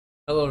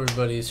Hello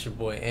everybody, it's your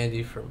boy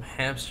Andy from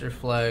Hamster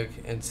Flag,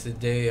 and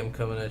today I'm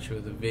coming at you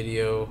with a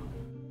video,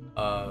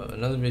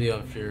 another video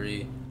on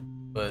Fury,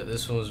 but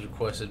this one was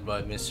requested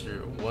by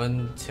Mr.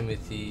 1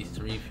 Timothy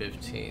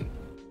 315.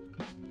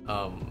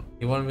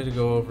 He wanted me to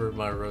go over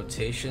my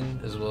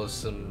rotation as well as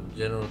some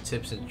general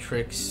tips and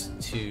tricks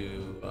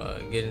to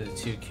get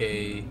into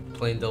 2K,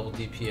 playing double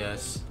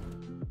DPS.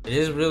 It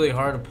is really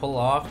hard to pull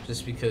off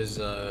just because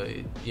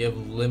you have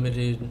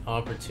limited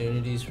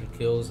opportunities for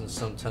kills, and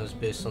sometimes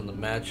based on the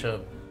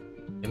matchup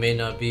it may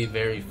not be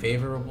very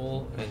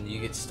favorable and you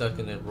get stuck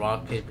in a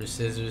rock paper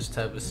scissors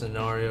type of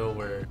scenario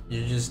where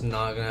you're just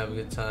not gonna have a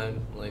good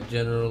time. Like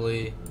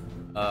generally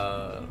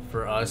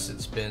for us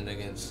it's been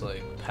against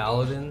like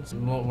paladins,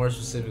 more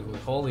specifically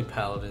holy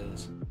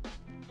paladins,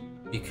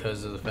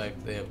 because of the fact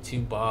that they have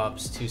 2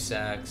 bops, 2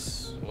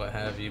 sacks, what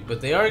have you.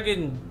 But they are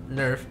getting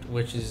nerfed,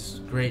 which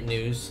is great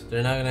news.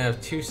 They're not gonna have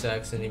 2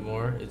 sacks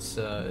anymore. It's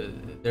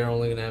they're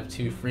only gonna have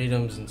 2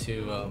 freedoms and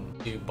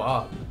 2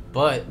 bop.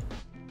 But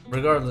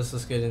regardless,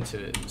 let's get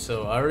into it.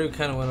 So I already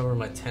kind of went over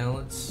my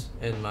talents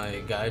in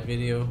my guide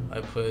video I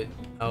put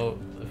out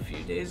a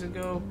few days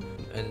ago,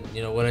 and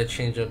you know what I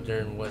change up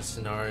during what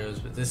scenarios.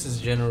 But this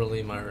is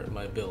generally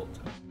my build.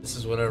 This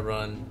is what I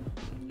run.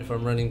 If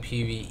I'm running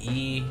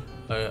PvE,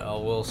 I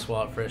will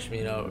swap fresh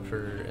meat out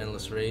for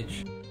endless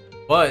rage,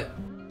 but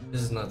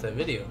this is not that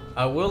video.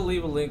 I will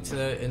leave a link to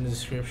that in the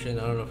description.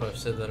 I don't know if I've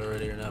said that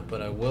already or not,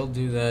 but I will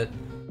do that.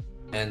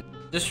 And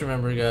just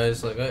remember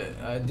guys, like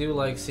I do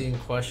like seeing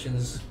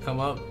questions come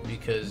up,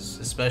 because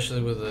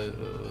especially with a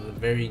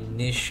very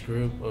niche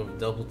group of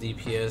double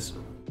DPS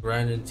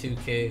grinding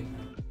 2K,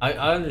 I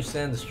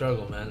understand the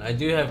struggle, man. I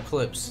do have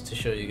clips to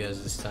show you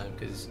guys this time,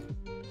 because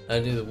I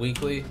do the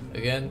weekly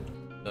again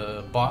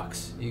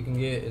box you can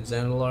get in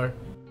Zandalar.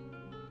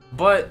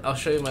 But I'll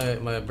show you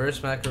my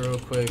burst macro real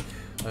quick.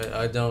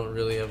 I don't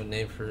really have a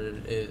name for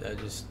it. I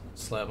just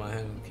slap my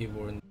hand on the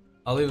keyboard.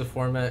 I'll leave the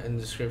format in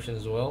the description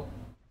as well.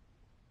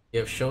 You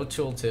have show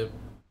tooltip,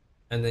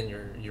 and then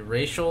your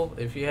racial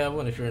if you have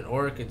one. If you're an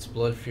orc, it's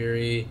blood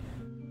fury.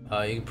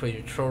 You can put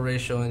your troll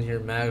racial in here,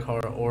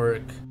 maghar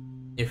orc.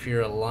 If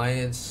you're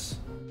alliance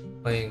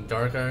playing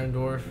dark iron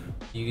dwarf,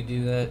 you could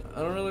do that. I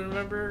don't really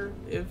remember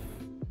if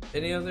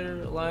any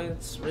other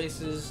alliance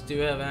races do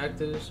have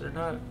actives or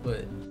not,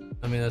 but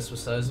I mean that's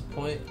besides the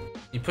point.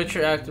 You put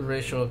your active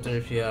ratio up there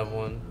if you have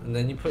one, and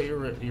then you put your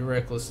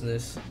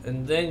recklessness,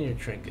 and then your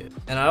trinket.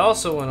 And I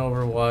also went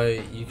over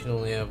why you can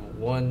only have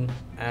 1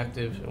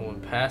 active and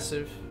 1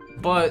 passive.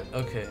 But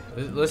okay,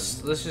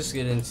 let's just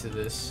get into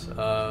this.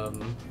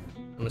 I'm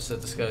gonna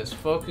set this guy's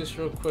focus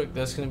real quick.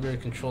 That's gonna be our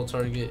control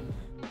target.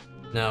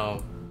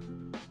 Now,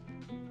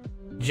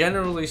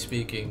 generally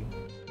speaking,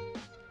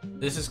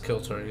 this is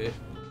kill target.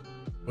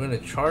 We're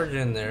going to charge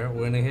in there.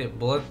 We're going to hit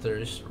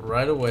Bloodthirst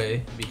right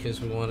away because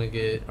we want to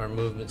get our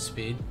movement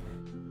speed.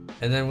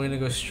 And then we're going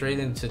to go straight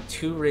into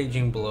 2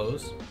 Raging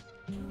Blows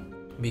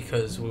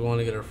because we want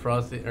to get our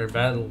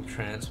Battle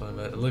Trance. My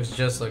bad. It looks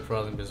just like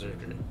Frothing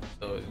Berserker,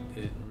 so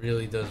it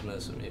really does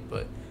mess with me.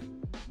 But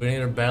we're going to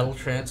get our Battle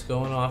Trance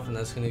going off, and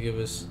that's going to give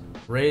us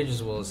Rage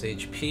as well as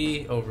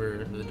HP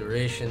over the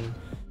duration.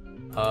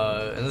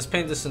 And let's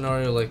paint the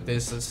scenario like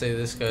this. Let's say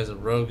this guy's a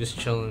rogue just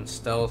chilling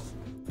stealth.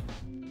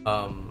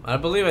 I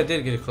believe I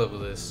did get a clip of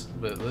this,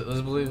 but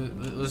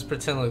let's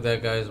pretend like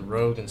that guy is a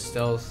rogue and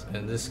stealth,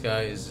 and this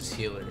guy is his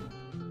healer.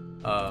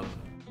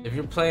 If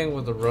you're playing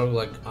with a rogue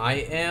like I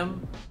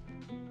am,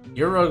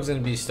 your rogue's gonna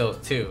be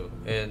stealth too,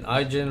 and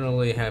I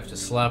generally have to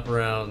slap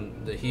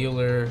around the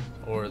healer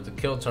or the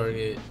kill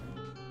target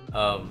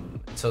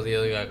until the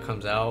other guy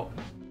comes out.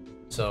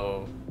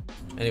 So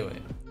anyway,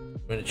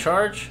 we're gonna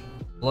charge,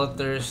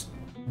 Bloodthirst,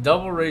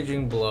 double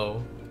Raging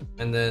Blow,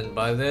 and then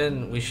by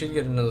then we should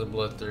get another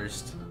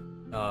Bloodthirst,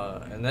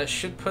 and that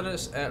should put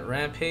us at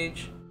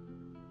Rampage.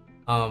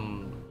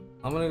 I'm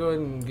gonna go ahead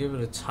and give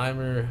it a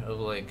timer of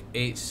like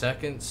 8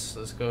 seconds.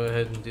 Let's go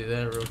ahead and do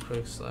that real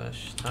quick.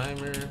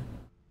 /timer.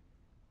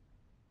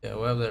 Yeah,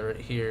 we'll have that right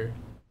here.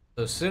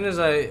 So as soon as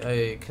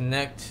I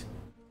connect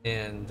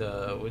and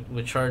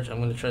with charge, I'm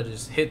gonna try to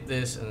just hit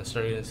this and then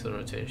start getting into the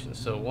rotation.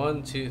 So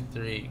 1, 2,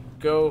 3,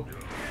 go.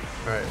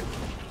 All right.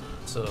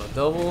 So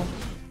double.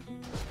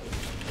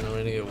 And we're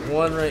gonna get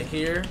 1 right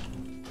here.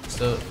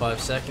 So 5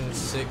 seconds,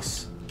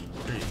 6,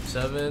 3,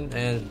 7,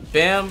 and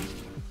bam!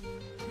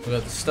 We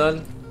got the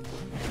stun.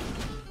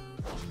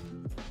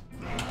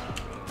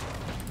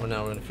 Well,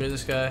 now we're gonna fear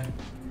this guy.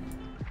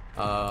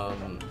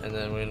 And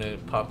then we're gonna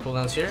pop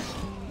cooldowns here,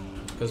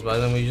 because by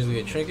then we usually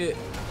get trinket.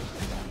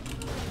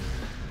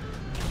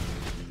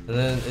 And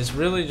then it's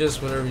really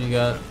just whatever you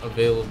got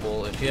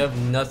available. If you have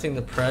nothing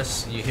to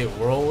press, you hit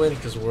whirlwind,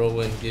 because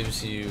whirlwind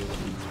gives you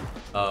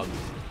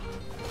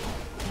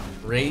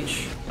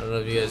rage. I don't know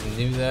if you guys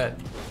knew that,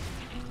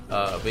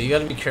 but you got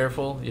to be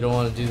careful. You don't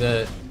want to do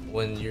that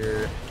when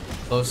you're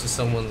close to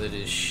someone that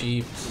is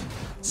sheeped,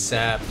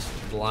 sapped,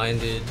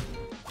 blinded.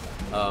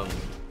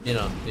 You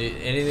know,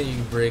 anything you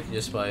can break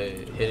just by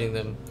hitting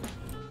them.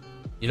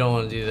 You don't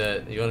want to do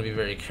that. You want to be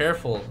very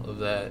careful of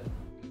that.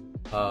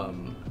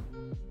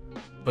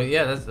 But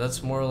yeah,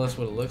 that's more or less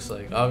what it looks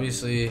like.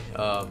 Obviously, you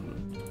know,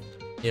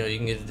 you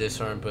can get the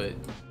disarm, but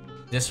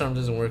disarm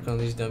doesn't work on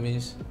these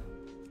dummies.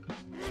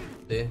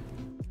 See?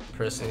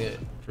 Pressing it,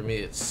 for me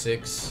it's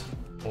 6.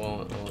 I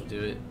won't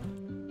do it.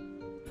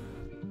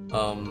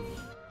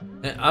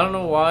 And I don't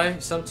know why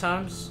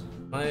sometimes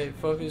my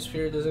focus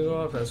sphere doesn't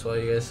go off. That's why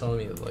you guys saw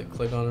me like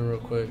click on it real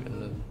quick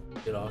and then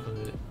get off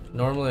of it.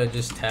 Normally I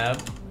just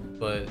tab,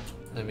 but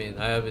I mean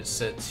I have it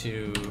set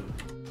to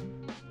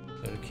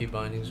key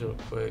bindings real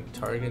quick.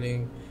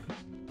 Targeting,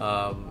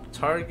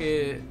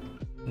 target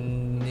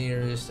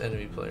nearest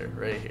enemy player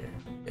right here.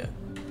 Yeah.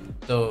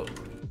 So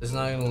it's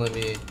not gonna let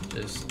me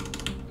just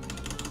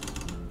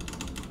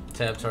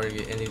tab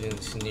target anything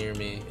that's near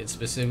me. It's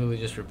specifically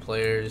just for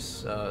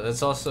players.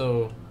 That's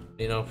also,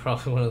 you know,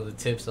 probably one of the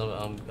tips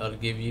I'll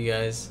give you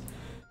guys.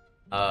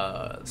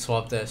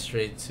 Swap that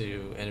straight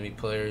to enemy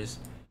players.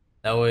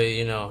 That way,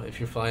 you know, if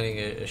you're finding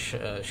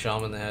a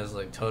shaman that has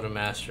like totem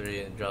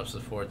mastery and drops the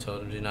 4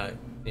 totems, you're not,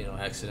 you know,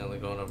 accidentally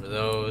going over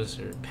those,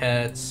 or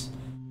pets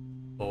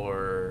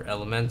or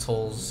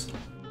elementals.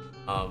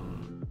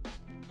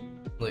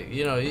 Like,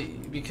 you know,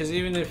 because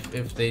even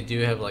if they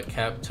do have like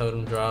cap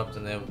totem dropped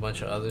and they have a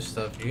bunch of other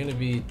stuff, you're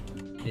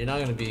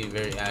not gonna be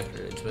very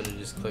accurate. It's better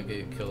just click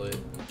it, kill it.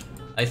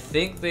 I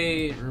think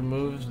they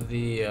removed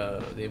the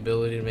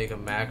ability to make a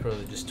macro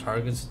that just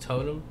targets a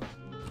totem.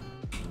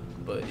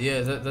 But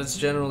yeah, that's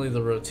generally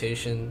the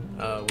rotation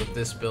with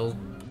this build.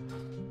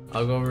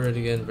 I'll go over it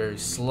again very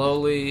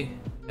slowly,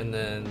 and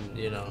then,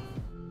 you know,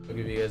 I'll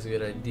give you guys a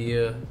good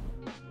idea.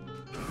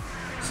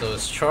 So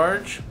it's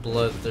charge,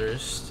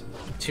 bloodthirst,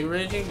 2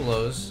 raging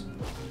blows.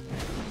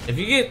 If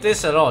you get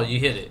this at all, you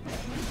hit it.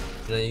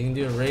 And then you can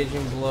do a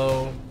raging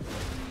blow,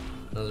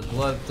 another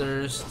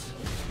bloodthirst,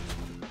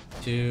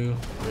 2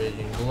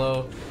 raging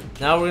blow.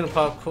 Now we're gonna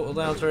pop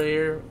cooldowns right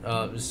here.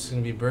 This is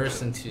gonna be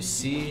burst into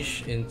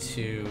siege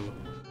into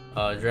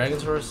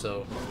dragon's roar.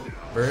 So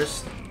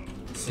burst,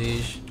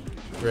 siege,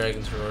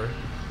 dragon's roar,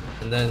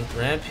 and then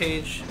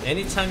rampage.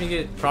 Anytime you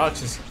get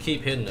procs, just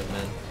keep hitting them,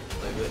 man.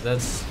 Like,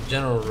 that's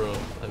general rule.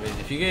 I mean,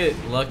 if you get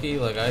lucky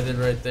like I did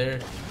right there,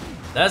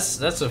 that's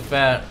a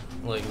fat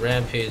like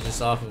rampage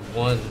just off of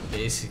one,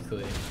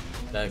 basically,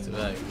 back to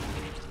back.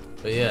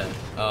 But yeah,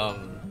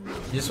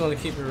 you just want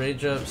to keep your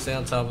rage up, stay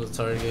on top of the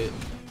target,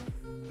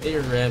 hit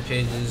your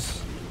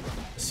rampages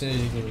as soon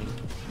as you can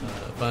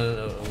find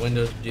a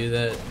window to do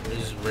that, or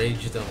just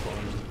rage dump on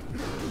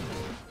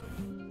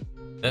them.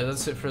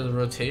 That's it for the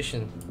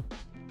rotation.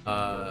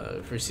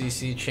 For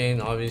CC chain,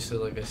 obviously,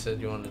 like I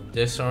said, you want to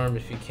disarm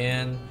if you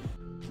can.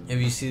 If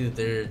you see that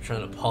they're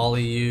trying to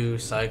poly you,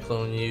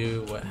 cyclone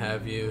you, what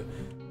have you,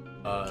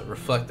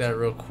 reflect that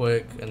real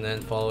quick, and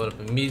then follow it up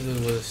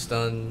immediately with a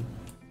stun.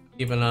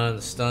 Keep an eye on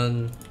the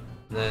stun,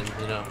 and then,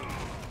 you know,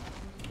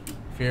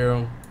 fear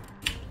them.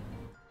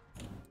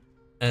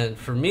 And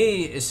for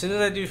me, as soon as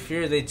I do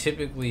fear, they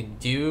typically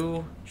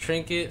do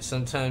trinket.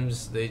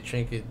 Sometimes they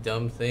trinket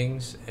dumb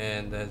things,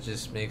 and that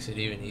just makes it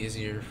even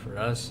easier for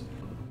us.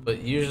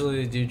 But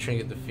usually they do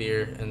trinket the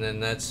fear, and then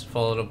that's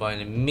followed up by an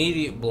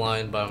immediate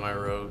blind by my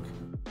rogue.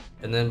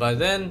 And then by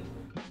then,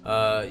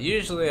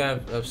 usually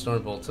I've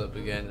Storm Bolt up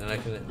again, and I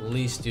can at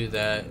least do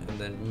that, and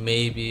then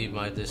maybe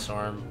my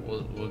disarm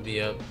will be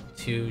up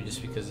too,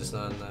 just because it's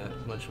not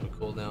that much of a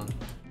cooldown.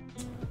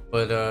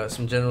 But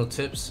some general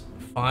tips: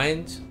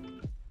 find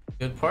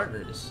good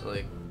partners.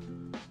 Like,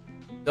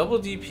 double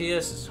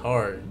DPS is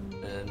hard,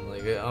 and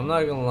like, I'm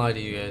not gonna lie to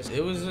you guys,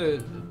 it was a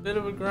bit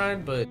of a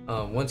grind, but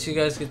once you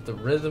guys get the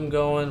rhythm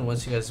going,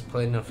 once you guys have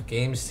played enough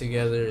games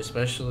together,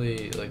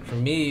 especially like for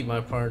me,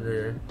 my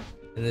partner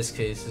in this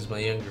case is my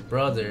younger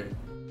brother,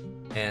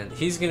 and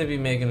he's gonna be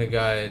making a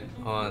guide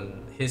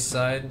on his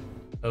side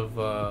of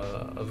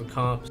the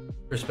comp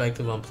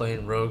perspective on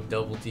playing rogue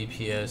double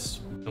DPS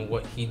and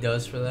what he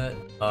does for that.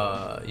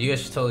 You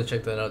guys should totally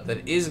check that out.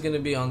 That is going to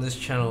be on this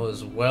channel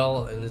as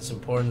well, and it's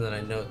important that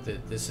I note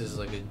that this is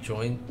like a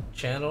joint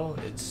channel.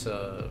 It's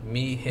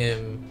me,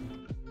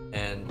 him,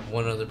 and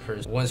one other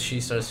person. Once she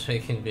starts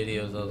making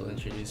videos, I'll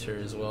introduce her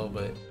as well.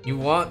 But you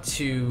want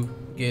to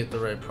get the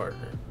right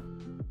partner,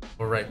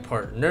 or right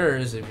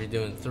partners if you're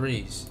doing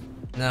threes.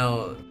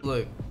 Now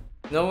look,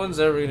 no one's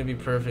ever going to be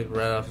perfect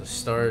right off the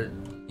start.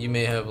 You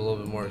may have a little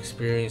bit more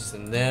experience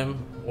than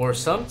them, or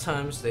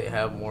sometimes they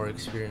have more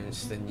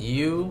experience than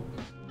you,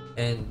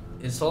 and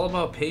it's all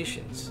about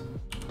patience.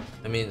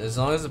 I mean, as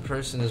long as the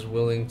person is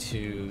willing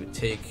to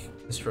take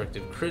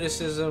constructive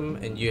criticism,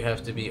 and you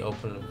have to be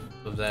open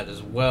of that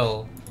as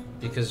well,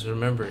 because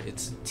remember,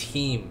 it's a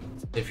team.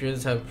 If you're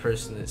the type of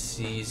person that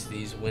sees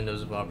these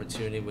windows of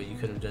opportunity, what you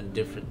could have done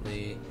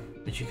differently,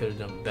 what you could have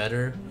done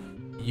better,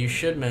 you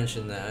should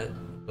mention that.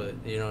 But,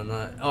 you know,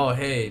 not, oh,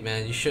 hey,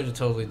 man, you should have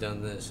totally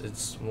done this.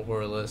 It's more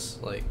or less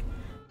like,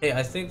 hey,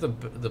 I think the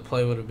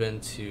play would have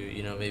been to,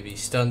 you know, maybe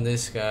stun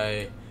this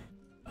guy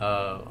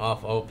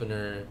off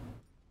opener,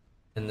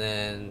 and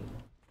then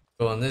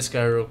go on this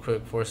guy real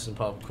quick, force him to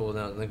pop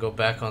cooldown, and then go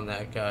back on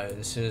that guy. And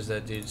as soon as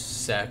that dude's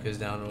sack is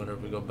down or whatever,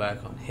 we go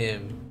back on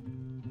him.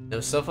 You know,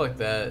 stuff like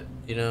that.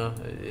 You know,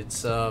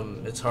 it's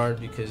hard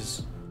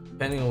because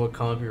depending on what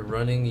comp you're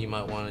running, you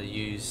might want to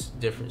use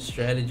different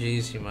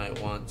strategies. You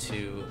might want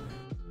to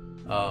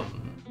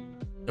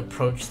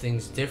approach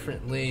things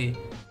differently.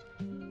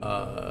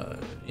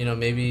 You know,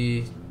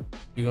 maybe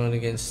you're going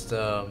against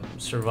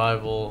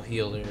survival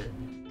healer,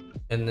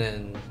 and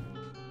then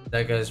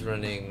that guy's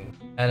running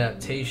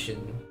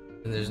adaptation,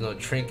 and there's no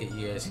trinket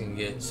you guys can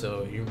get,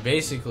 so you're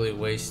basically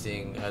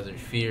wasting either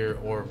fear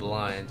or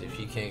blind if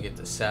you can't get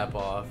the sap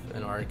off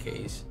in our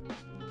case.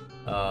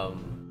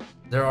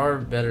 There are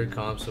better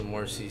comps with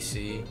more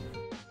CC,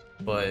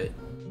 but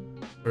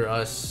for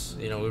us,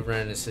 you know, we've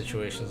ran into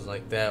situations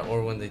like that,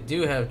 or when they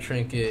do have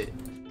trinket,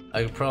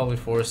 I could probably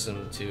force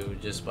them to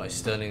just by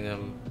stunning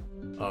them,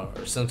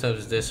 or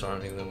sometimes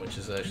disarming them, which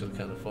is actually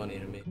kind of funny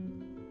to me.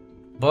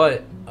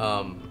 But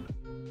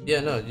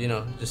yeah, no, you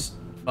know, just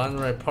find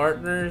the right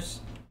partners,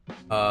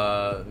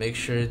 make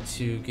sure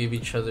to give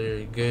each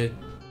other good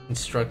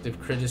constructive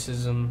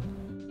criticism,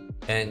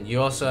 and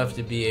you also have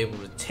to be able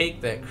to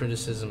take that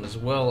criticism as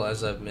well.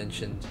 As I've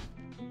mentioned,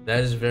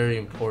 that is very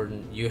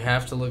important. You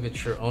have to look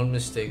at your own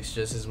mistakes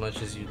just as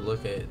much as you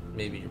look at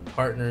maybe your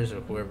partners or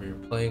whoever you're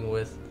playing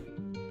with.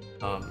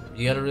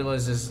 You got to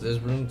realize there's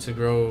room to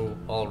grow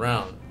all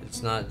around.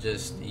 It's not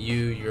just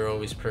you're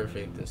always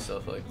perfect and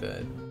stuff like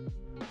that.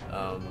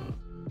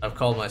 I've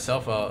called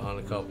myself out on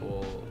a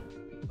couple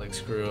like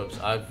screw ups.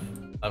 I've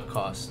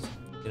cost,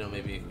 you know,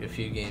 maybe a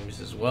few games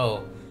as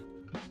well.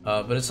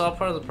 But it's all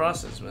part of the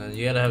process, man.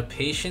 You gotta have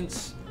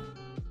patience.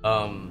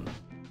 And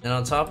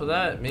on top of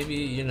that, maybe,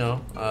 you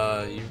know,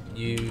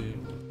 you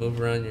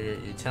move around your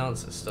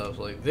talents and stuff.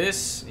 Like,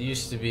 this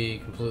used to be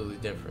completely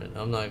different.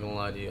 I'm not gonna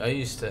lie to you. I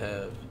used to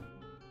have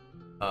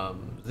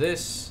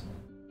this.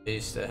 I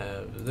used to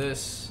have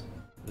this,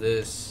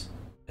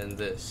 and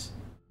this,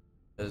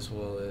 as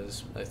well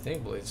as I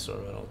think Blade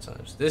Storm at all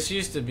times. This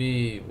used to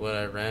be what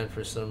I ran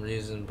for some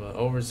reason, but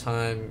over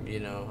time,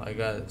 you know, I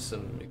got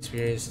some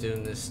experience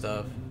doing this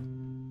stuff,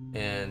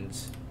 and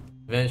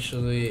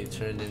eventually it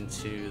turned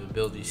into the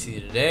build you see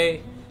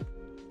today.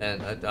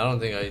 And I don't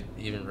think I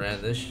even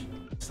ran this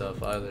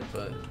stuff either,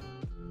 but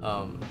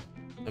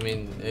I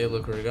mean, hey,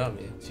 look where it got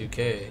me,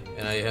 2K,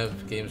 and I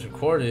have games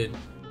recorded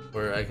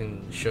where I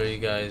can show you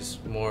guys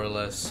more or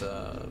less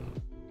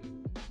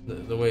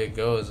the way it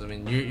goes. I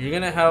mean, you're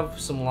gonna have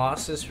some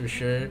losses for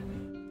sure.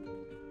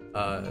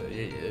 I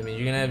mean,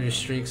 you're gonna have your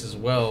streaks as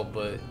well,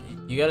 but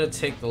you gotta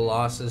take the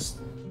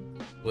losses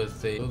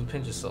with a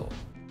pinch of salt.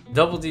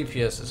 Double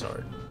DPS is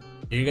hard.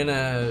 You're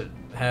gonna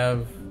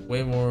have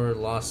way more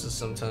losses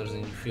sometimes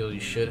than you feel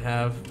you should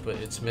have, but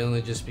it's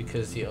mainly just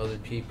because the other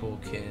people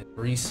can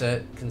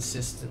reset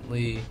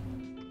consistently.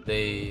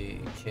 They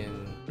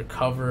can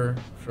recover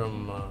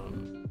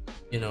from,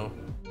 you know,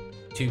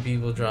 2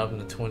 people dropping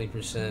to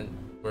 20%,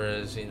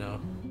 whereas, you know,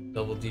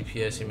 double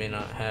DPS, you may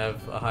not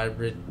have a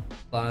hybrid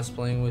class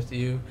playing with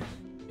you,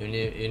 and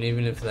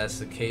even if that's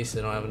the case,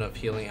 they don't have enough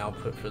healing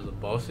output for the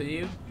both of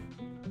you.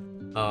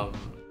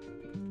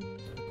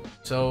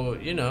 So,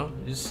 you know,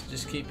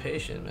 just keep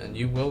patient, man.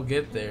 You will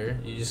get there.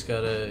 You just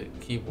gotta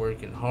keep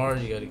working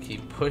hard. You gotta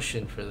keep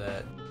pushing for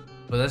that.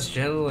 But that's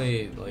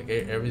generally like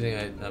everything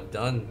I've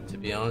done, to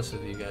be honest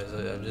with you guys.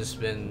 I've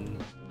just been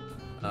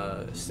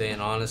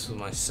staying honest with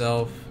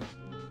myself,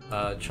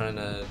 trying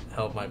to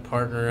help my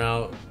partner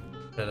out,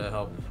 try to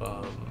help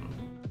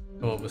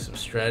come up with some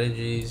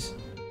strategies.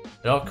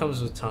 It all comes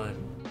with time,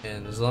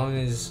 and as long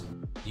as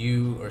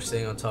you are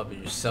staying on top of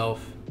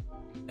yourself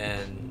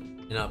and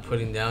you're not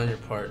putting down your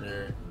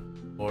partner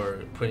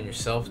or putting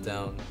yourself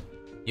down,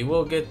 you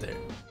will get there.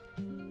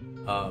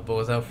 But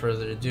without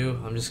further ado,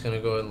 I'm just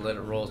gonna go ahead and let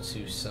it roll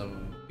to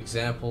some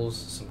examples,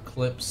 some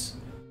clips,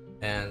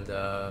 and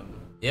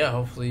yeah,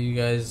 hopefully you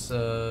guys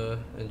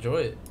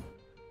enjoy it.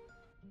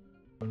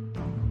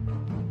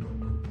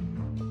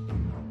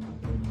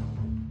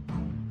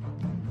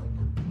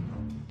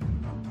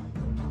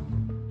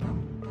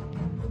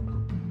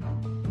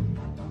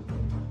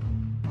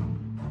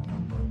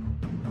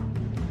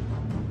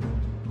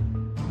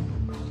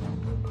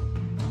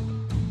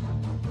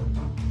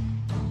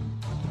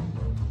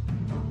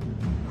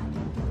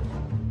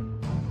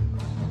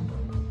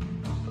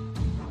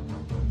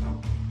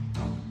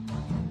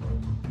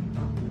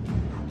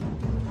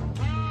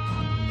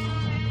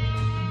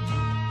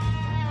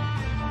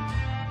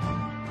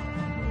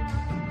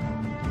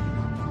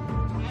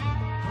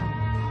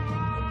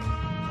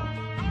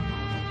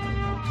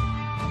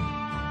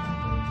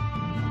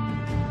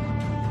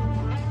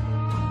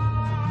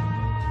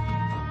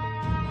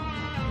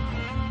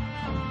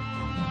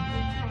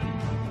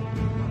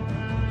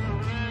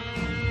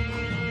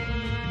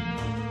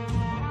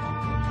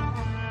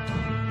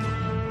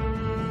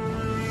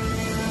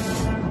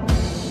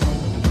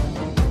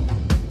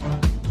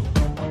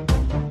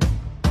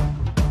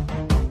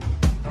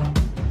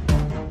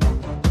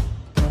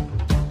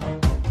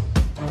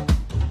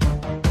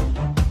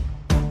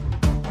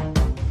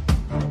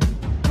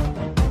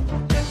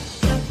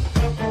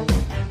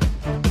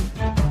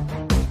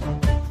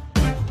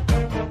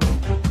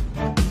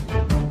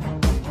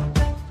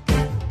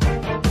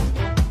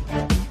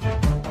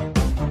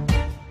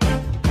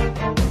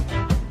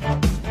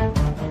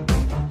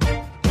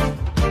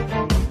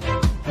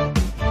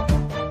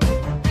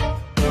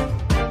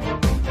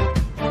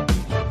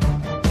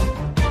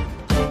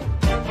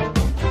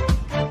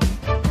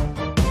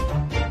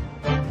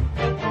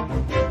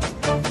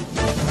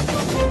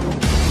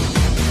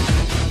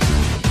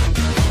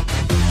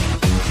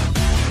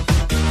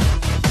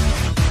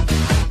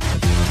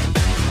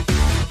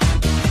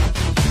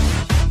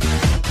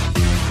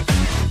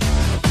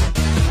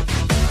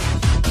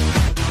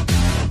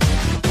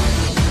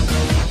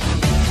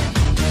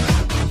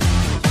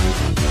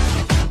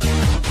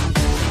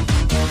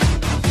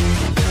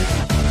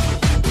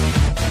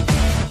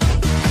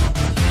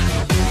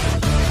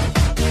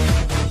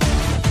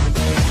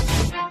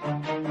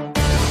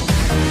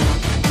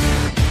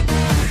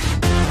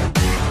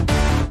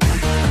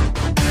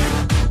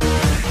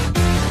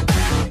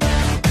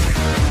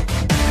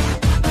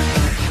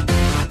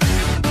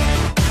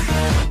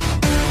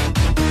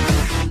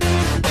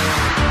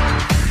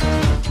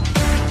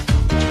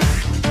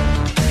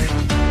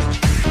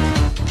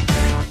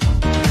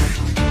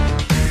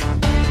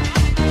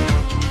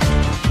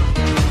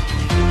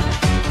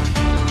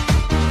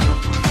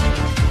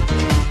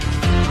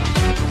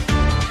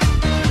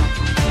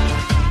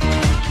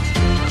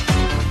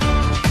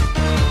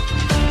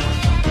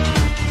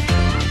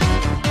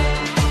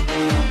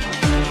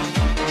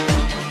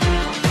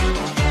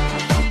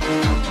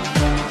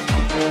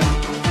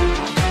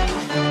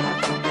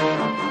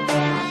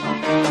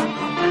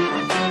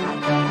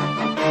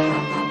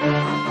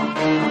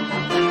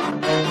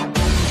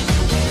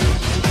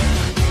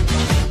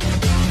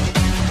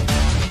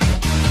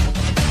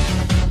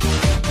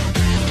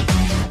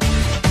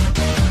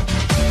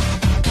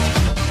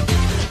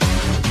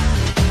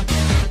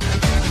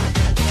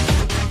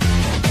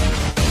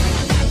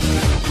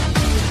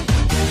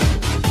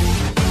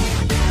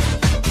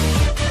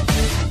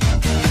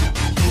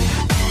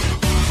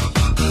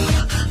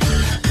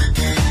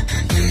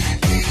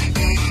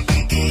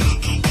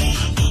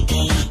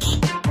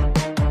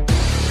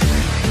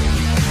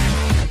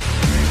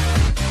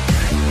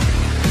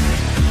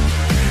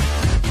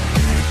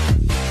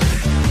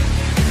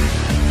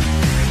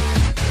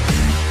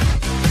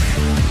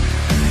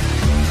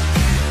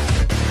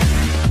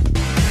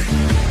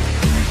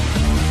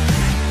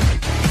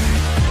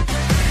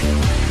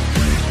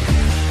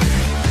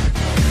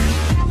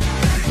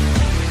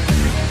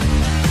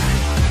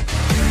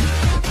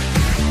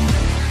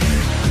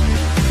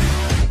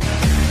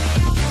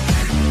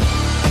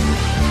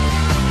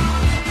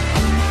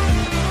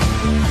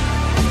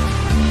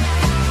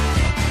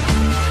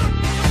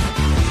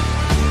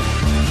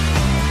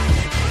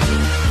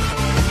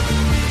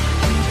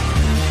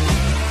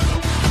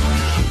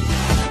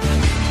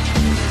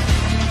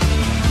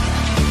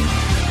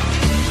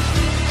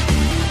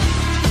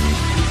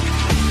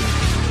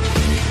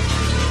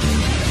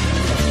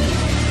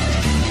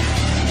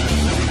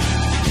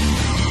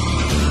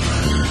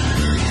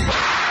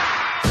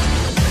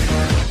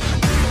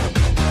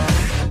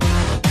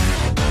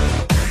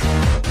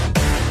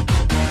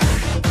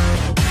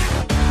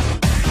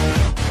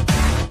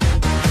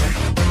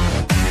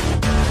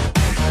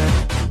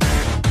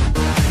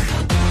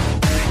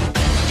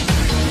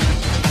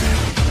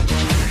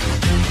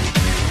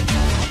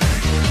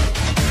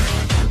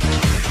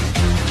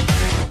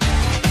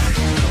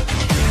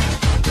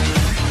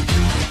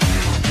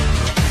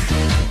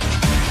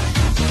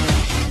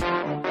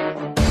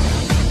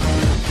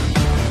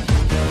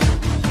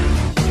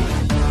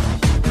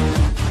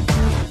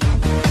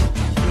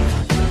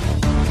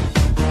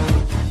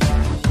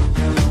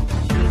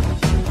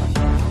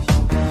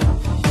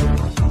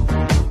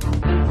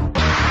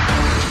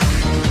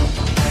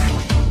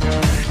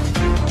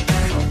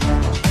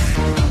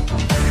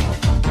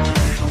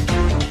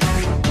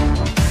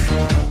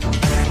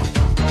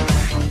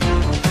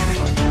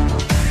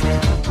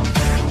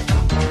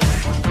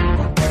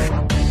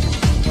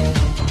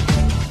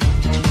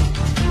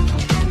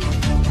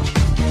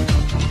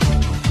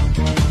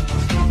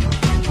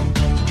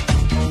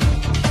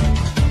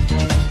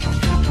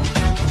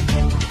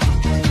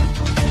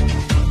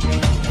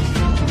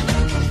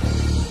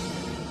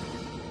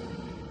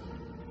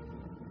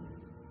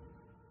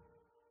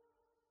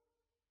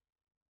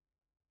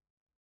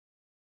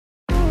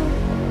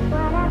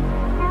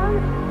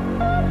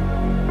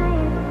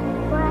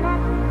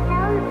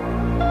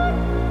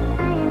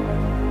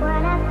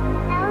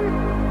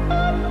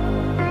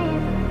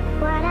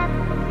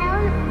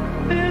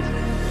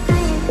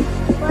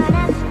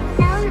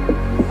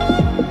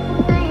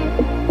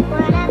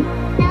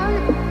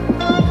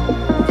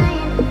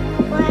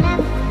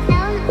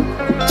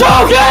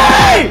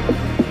 Okay!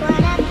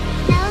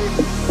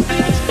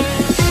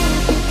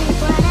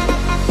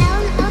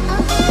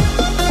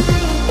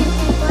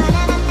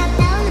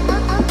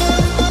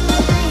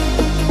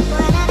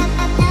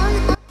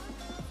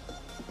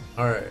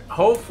 Alright,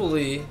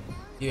 hopefully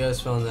you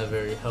guys found that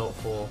very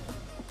helpful.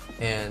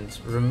 And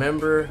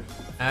remember,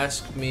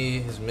 ask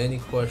me as many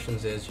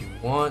questions as you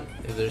want.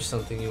 If there's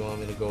something you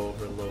want me to go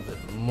over a little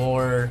bit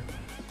more,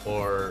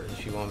 or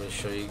if you want me to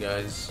show you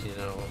guys, you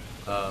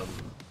know,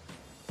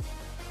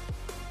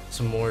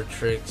 some more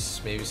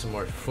tricks, maybe some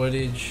more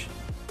footage.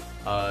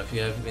 If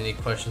you have any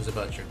questions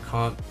about your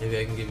comp, maybe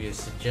I can give you a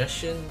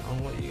suggestion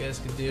on what you guys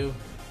could do.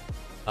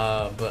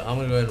 But I'm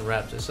gonna go ahead and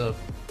wrap this up.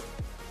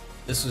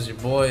 This was your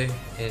boy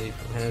Andy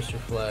from Hamster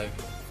Flag.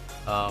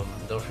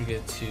 Don't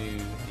forget to,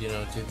 you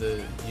know, do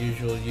the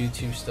usual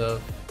YouTube stuff,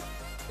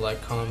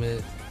 like,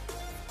 comment,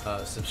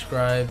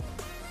 subscribe,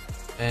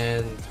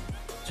 and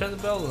turn the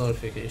bell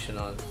notification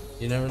on.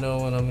 You never know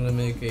when I'm gonna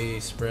make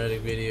a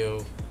sporadic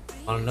video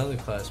on another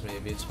class.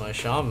 Maybe it's my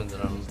shaman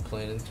that I'm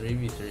playing in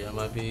 3v3. I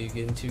might be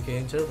getting 2K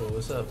in turbo.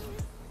 What's up?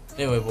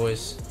 Anyway,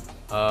 boys,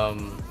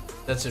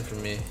 that's it for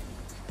me,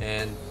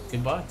 and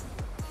goodbye.